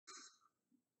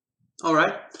All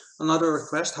right, another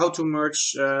request: how to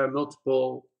merge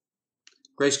multiple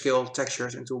grayscale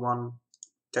textures into one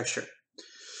texture.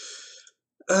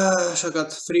 So I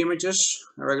got three images: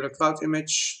 a regular cloud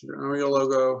image, the Unreal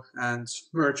logo, and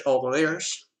merge all the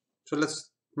layers. So let's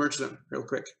merge them real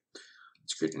quick.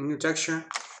 Let's create a new texture,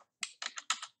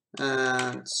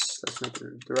 and let's make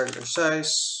it the regular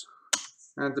size.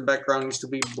 And the background needs to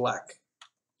be black.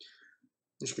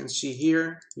 As you can see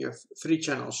here, you have three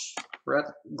channels: red,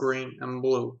 green, and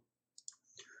blue.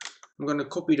 I'm going to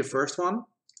copy the first one,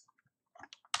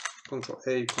 Ctrl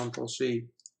A, Ctrl C,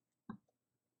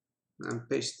 and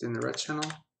paste it in the red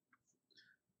channel.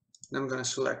 Then I'm going to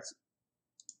select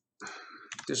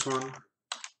this one,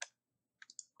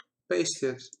 paste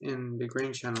it in the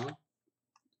green channel,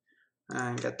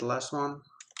 and get the last one,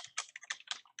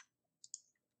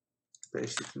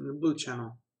 paste it in the blue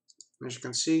channel. As you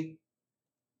can see,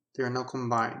 they are now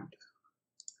combined.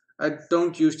 I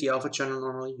don't use the alpha channel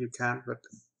normally, you can, but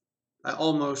I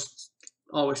almost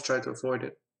always try to avoid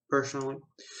it personally.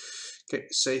 Okay,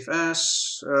 save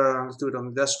as. Let's do it on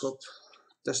the desktop.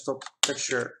 Desktop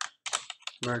texture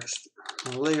merged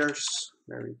layers.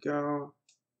 There we go.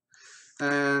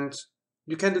 And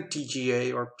you can do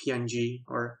TGA or PNG,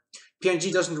 or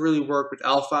PNG doesn't really work with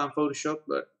alpha in Photoshop,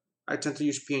 but I tend to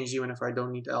use PNG whenever I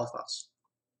don't need alphas.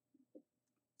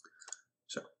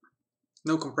 So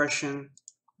no compression.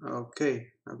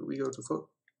 Okay, now we go to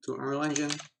Unreal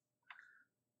Engine.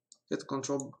 Get the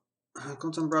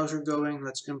content browser going.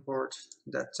 Let's import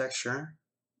that texture.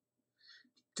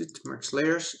 Merge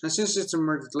layers, and since it's a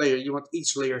merged layer, you want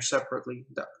each layer separately,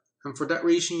 and for that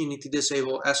reason you need to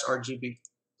disable sRGB.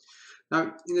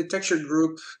 Now in the texture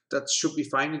group, that should be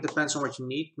fine. It depends on what you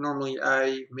need. Normally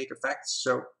I make effects,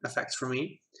 so effects for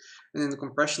me. And in the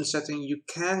compression setting, you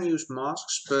can use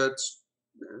masks, but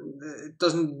it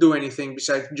doesn't do anything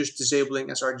besides just disabling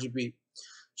sRGB.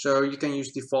 So you can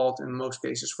use default in most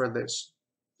cases for this.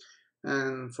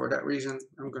 And for that reason,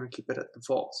 I'm going to keep it at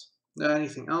default.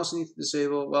 Anything else I need to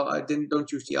disable? Well, I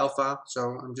don't use the alpha, so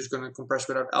I'm just going to compress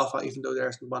without alpha, even though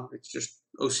there's one. It's just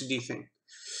OCD thing.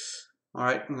 All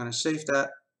right, I'm going to save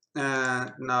that.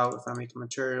 And now if I make a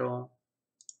material,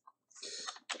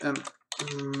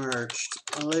 merged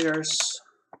layers,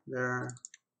 there,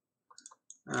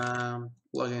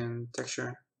 plugin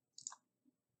texture,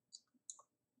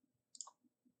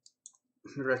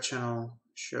 the red channel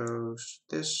shows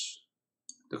this,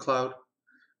 the cloud.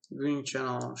 The green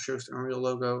channel shows the Unreal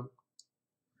logo,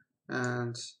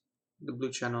 and the blue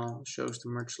channel shows the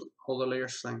merge all the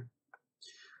layers thing.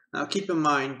 Now keep in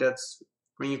mind that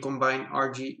when you combine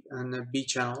RG and B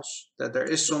channels, that there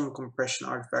is some compression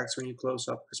artifacts when you close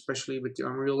up, especially with the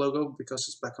Unreal logo, because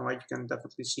it's black and white. You can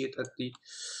definitely see it at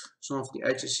some of the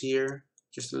edges here,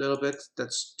 just a little bit.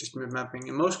 That's just mip mapping.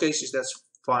 In most cases, that's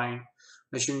fine.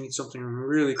 Unless you need something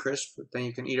really crisp, then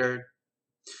you can either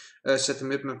set the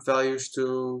mip map values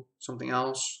to something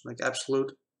else, like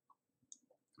absolute.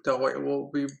 That way it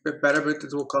will be a bit better, but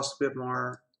it will cost a bit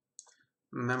more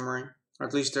memory. Or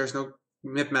at least there's no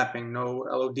mip mapping, no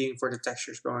LODing for the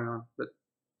textures going on. But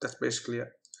that's basically it.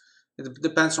 It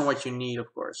depends on what you need,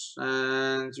 of course.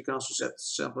 And you can also set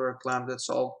sampler, clamp, that's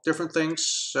all different things.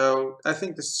 So I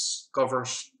think this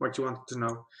covers what you wanted to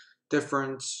know.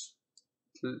 Different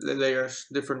layers,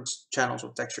 different channels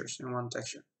of textures in one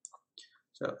texture.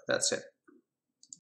 So that's it.